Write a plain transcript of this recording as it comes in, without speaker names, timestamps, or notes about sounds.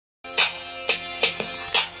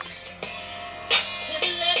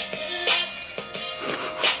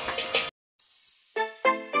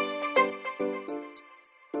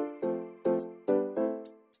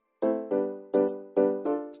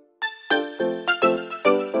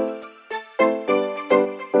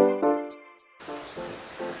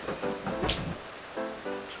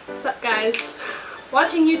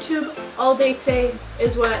watching YouTube all day today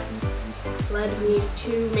is what led me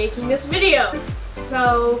to making this video.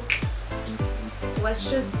 So let's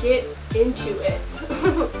just get into it.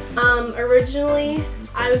 Originally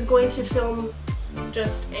I was going to film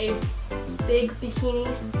just a big bikini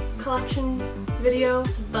collection video,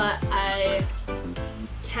 but I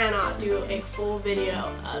cannot do a full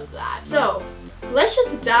video of that. So let's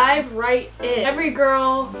just dive right in. Every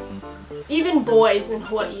girl, even boys in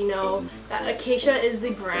Hawaii, know that Acacia is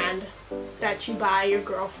the brand that you buy your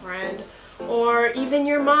girlfriend or even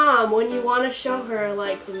your mom when you want to show her,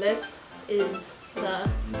 like, this is the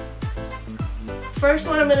first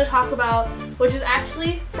one I'm going to talk about, which is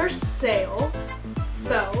actually for sale.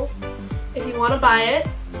 So if you want to buy it,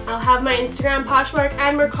 I'll have my Instagram, Poshmark,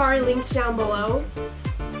 and Mercari linked down below.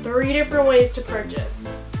 3 different ways to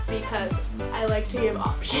purchase because I like to give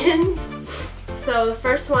options. So the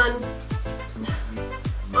first one,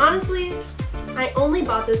 honestly, I only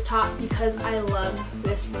bought this top because I love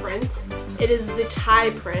this print. It is the tie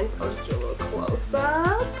print. I'll just do a little close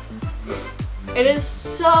up. It is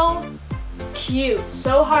so cute,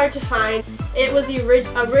 so hard to find. It was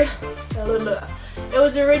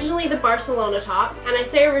originally the Barcelona top, and I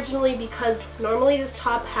say originally because normally this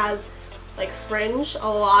top has like fringe, a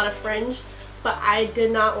lot of fringe, but I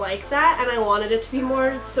did not like that and I wanted it to be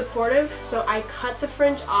more supportive, so I cut the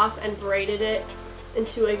fringe off and braided it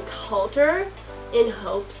into a halter in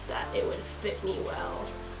hopes that it would fit me well.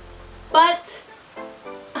 But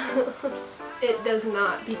it does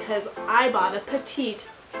not because I bought a petite.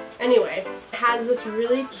 Anyway, it has this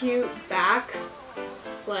really cute back,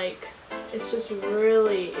 like, it's just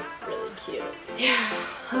really, really cute.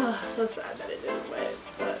 Yeah, so sad that it didn't wet,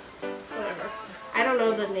 but whatever. I don't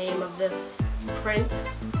know the name of this print,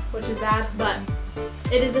 which is bad, but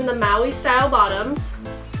it is in the Maui style bottoms,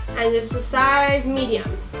 and it's a size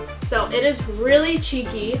medium. So it is really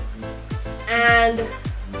cheeky, and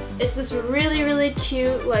it's this really, really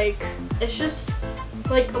cute, like, it's just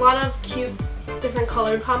like a lot of cute different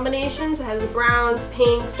color combinations. It has browns,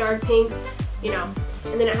 pinks, dark pinks, you know,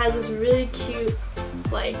 and then it has this really cute,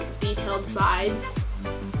 like, detailed sides.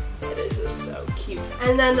 It is just so cute.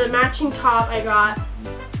 And then the matching top I got,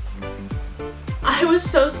 I was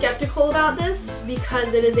so skeptical about this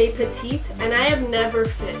because it is a petite and I have never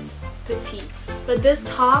fit petite, but this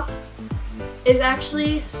top is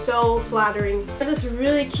actually so flattering. It has this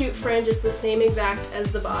really cute fringe. It's the same exact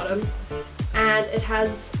as the bottoms, and it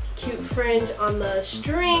has cute fringe on the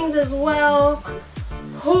strings as well.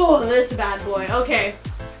 Oh, this bad boy. Okay,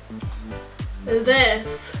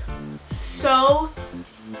 this, so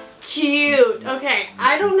cute. Okay,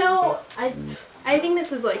 I don't know, I think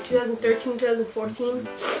this is like 2013, 2014.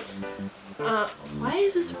 Why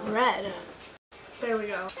is this red? There we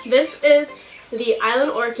go. This is the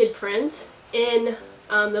Island Orchid print in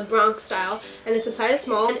the Bronx style, and it's a size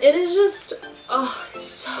small, and it is just, oh,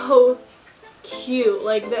 so cute.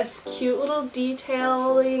 Like, this cute little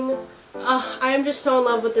detailing. I am just so in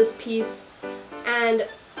love with this piece, and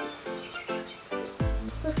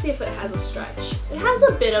let's see if it has a stretch. It has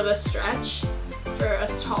a bit of a stretch for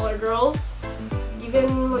us taller girls.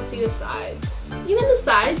 Even, let's see the sides. Even the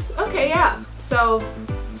sides, okay, yeah. So,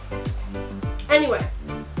 anyway,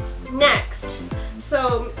 next.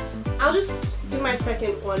 So, I'll just do my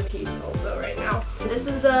second one piece also right now. This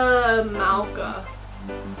is the Malka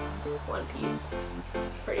one piece,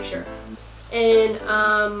 pretty sure. And,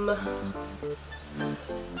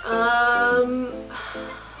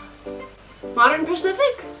 Modern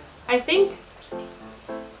Pacific, I think.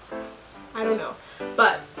 I don't know.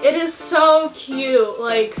 But it is so cute.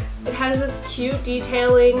 Like, it has this cute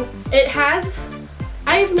detailing. It has,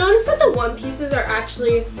 I've noticed that the one pieces are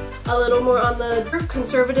actually a little more on the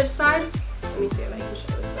conservative side. Let me see if I can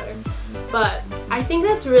show this better. But I think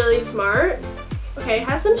that's really smart. Okay, it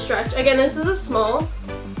has some stretch. Again, this is a small.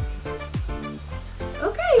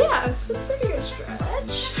 Okay, yeah, it's a pretty good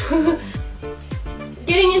stretch.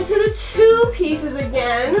 Getting into the 2 pieces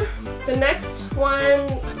again. The next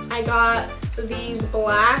one, I got these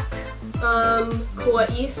black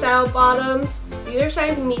Kauai style bottoms. These are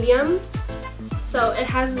size medium. So it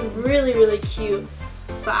has really, really cute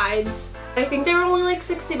sides. I think they were only like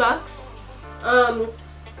 60 bucks. The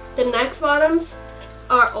next bottoms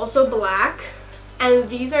are also black, and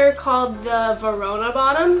these are called the Verona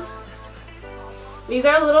bottoms. These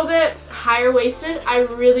are a little bit higher waisted. I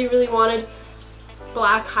really, really wanted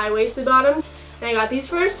black high-waisted bottoms, and I got these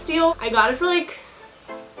for a steal. I got it for like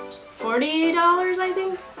 $40, I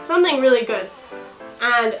think. Something really good.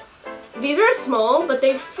 And these are small, but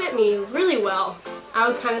they fit me really well. I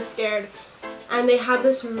was kind of scared. And they have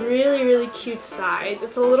this really, really cute sides.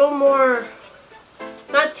 It's a little more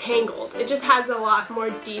not tangled. It just has a lot more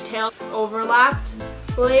details, overlapped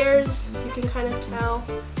layers, if you can kind of tell.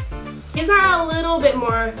 These are a little bit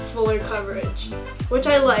more fuller coverage, which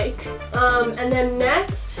I like. And then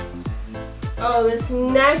next, okay.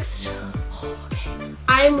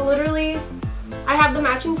 I have the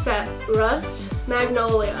matching set. Rust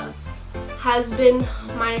Magnolia has been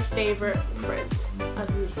my favorite print of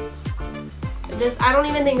this. I don't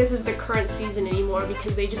even think this is the current season anymore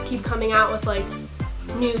because they just keep coming out with like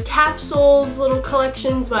new capsules, little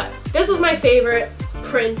collections, but this was my favorite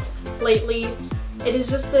print lately. It is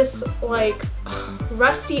just this like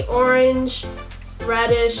rusty orange,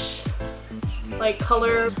 reddish like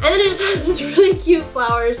color, and then it just has this really cute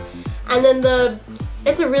flowers, and then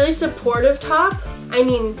it's a really supportive top. I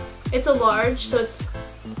mean, it's a large, so it's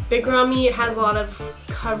bigger on me. It has a lot of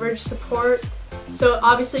coverage support, so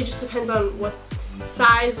obviously it just depends on what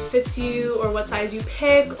size fits you or what size you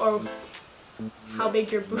pick or how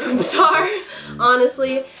big your boobs are,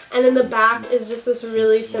 honestly. And then the back is just this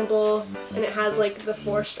really simple, and it has like the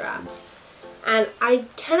 4 straps. And I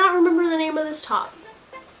cannot remember the name of this top,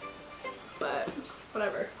 but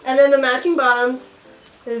whatever. And then the matching bottoms,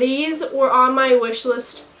 these were on my wish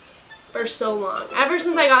list for so long. Ever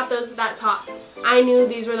since I got that top, I knew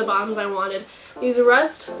these were the bottoms I wanted. These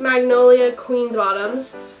Rust Magnolia Queens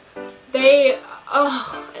bottoms. I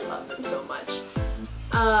love them so much.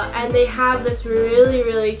 And they have this really,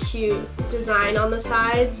 really cute design on the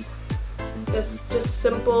sides. This just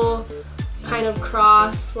simple kind of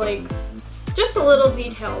cross, like just the little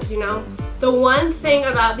details, you know. The one thing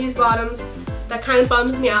about these bottoms that kind of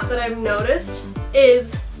bums me out that I've noticed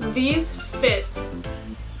is these fit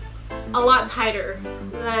a lot tighter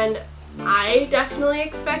than I definitely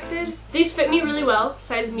expected. These fit me really well,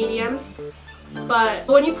 size mediums, but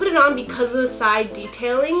when you put it on, because of the side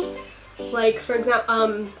detailing, like for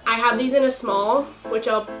example, I have these in a small, which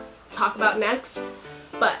I'll talk about next,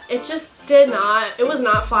 but it just it was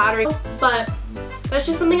not flattering. But that's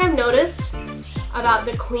just something I've noticed about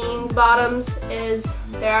the Queens bottoms, is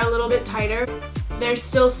they are a little bit tighter. They're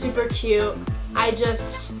still super cute. I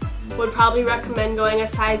just would probably recommend going a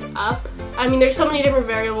size up. I mean, there's so many different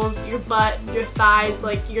variables, your butt, your thighs,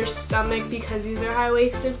 like your stomach, because these are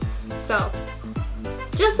high-waisted. So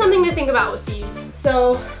just something to think about with these.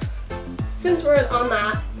 So since we're on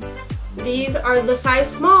that, these are the size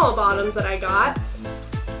small bottoms that I got.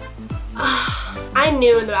 I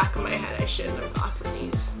knew in the back of my head I shouldn't have gotten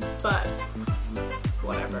these, but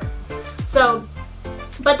whatever. So,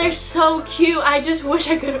 but they're so cute. I just wish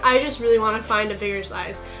I could. I just really want to find a bigger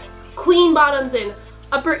size. Queen bottoms in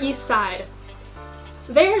Upper East Side.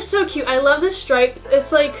 They're so cute. I love this stripe.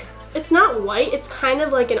 It's like, it's not white. It's kind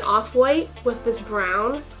of like an off-white with this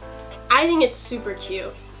brown. I think it's super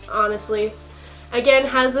cute, honestly. Again,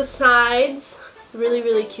 has the sides, really,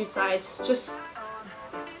 really cute sides. Just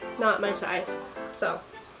not my size. So,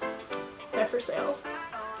 they're for sale.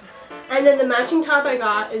 And then the matching top I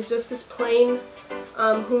got is just this plain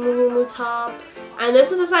humu top. And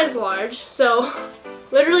this is a size large, so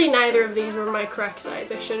literally neither of these were my correct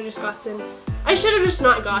size. I should have just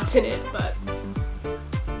not gotten it, but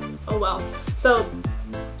oh well. So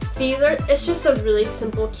it's just a really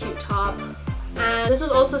simple, cute top. And this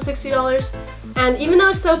was also $60. And even though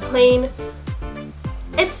it's so plain,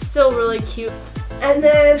 it's still really cute. And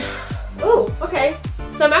then, oh, okay.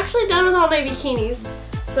 So I'm actually done with all my bikinis.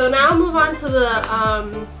 So now I'll move on to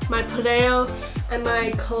the my pareo and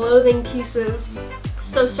my clothing pieces.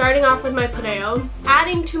 So starting off with my pareo,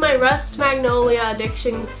 adding to my Rust Magnolia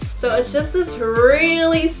addiction. So it's just this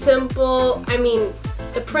really simple, I mean,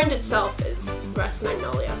 the print itself is Rust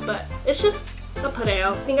Magnolia, but it's just a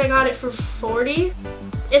pareo. I think I got it for $40.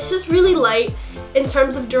 It's just really light. In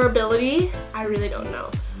terms of durability, I really don't know.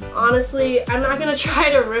 Honestly, I'm not gonna try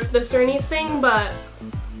to rip this or anything, but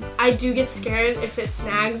I do get scared if it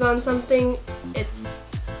snags on something. It's,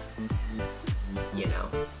 you know,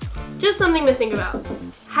 just something to think about.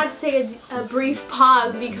 Had to take a brief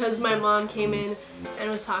pause because my mom came in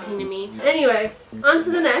and was talking to me. Anyway, on to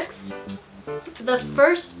the next. The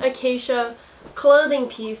first Acacia clothing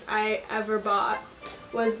piece I ever bought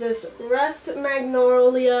was this Rust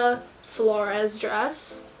Magnolia Flores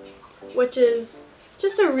dress, which is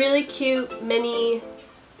just a really cute mini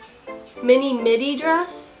midi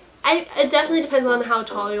dress. It definitely depends on how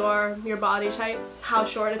tall you are, your body type, how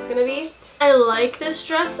short it's gonna be. I like this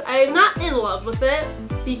dress. I'm not in love with it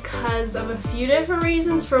because of a few different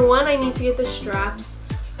reasons. For one, I need to get the straps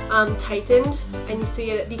tightened. I need to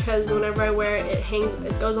get it because whenever I wear it,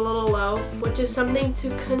 it goes a little low, which is something to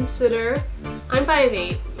consider. I'm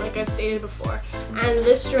 5'8", like I've stated before, and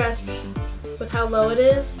this dress, with how low it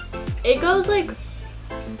is, it goes like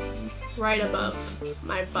right above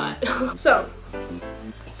my butt. So,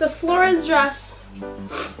 the Flores dress,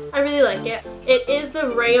 I really like it. It is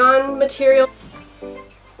the rayon material.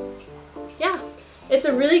 Yeah, it's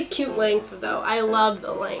a really cute length though. I love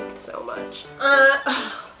the length so much.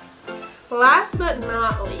 Last but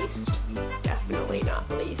not least, definitely not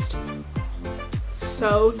least,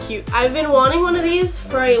 so cute. I've been wanting one of these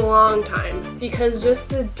for a long time because just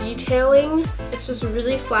the detailing, it's just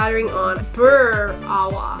really flattering on.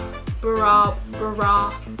 Burawa.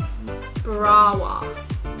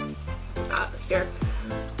 Here.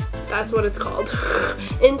 That's what it's called.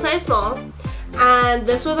 In size small. And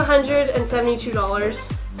this was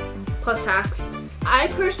 $172 plus tax. I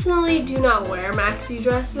personally do not wear maxi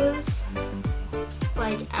dresses,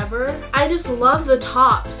 like ever. I just love the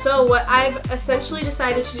top. So what I've essentially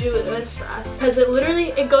decided to do with this dress, because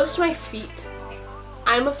it goes to my feet.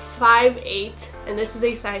 I'm a 5'8" and this is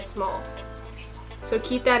a size small. So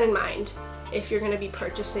keep that in mind if you're gonna be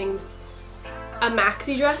purchasing a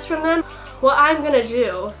maxi dress from them. What I'm gonna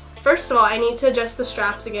do, first of all, I need to adjust the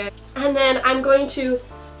straps again. And then I'm going to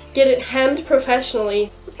get it hemmed professionally.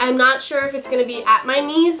 I'm not sure if it's gonna be at my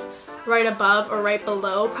knees, right above, or right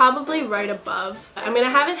below. Probably right above. I'm gonna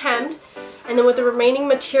have it hemmed, and then with the remaining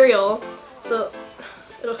material, so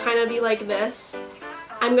it'll kind of be like this,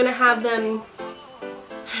 I'm gonna have them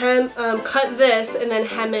cut this and then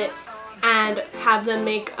hem it and have them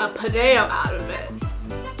make a pareo out of it.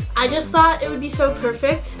 I just thought it would be so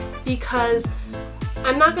perfect because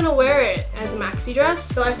I'm not gonna wear it as a maxi dress,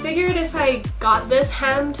 so I figured if I got this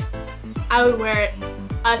hemmed, I would wear it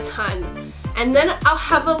a ton. And then I'll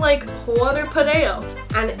have a whole other pareo.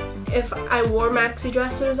 And if I wore maxi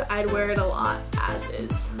dresses, I'd wear it a lot as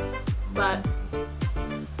is. But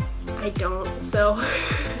I don't, so.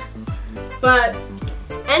 But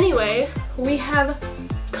anyway, we have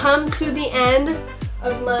come to the end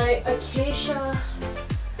of my acacia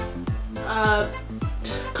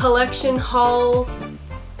collection haul.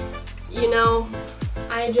 You know,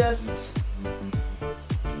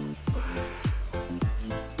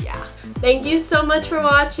 yeah. Thank you so much for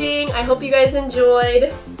watching. I hope you guys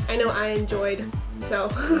enjoyed. I know I enjoyed, so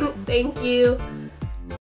thank you.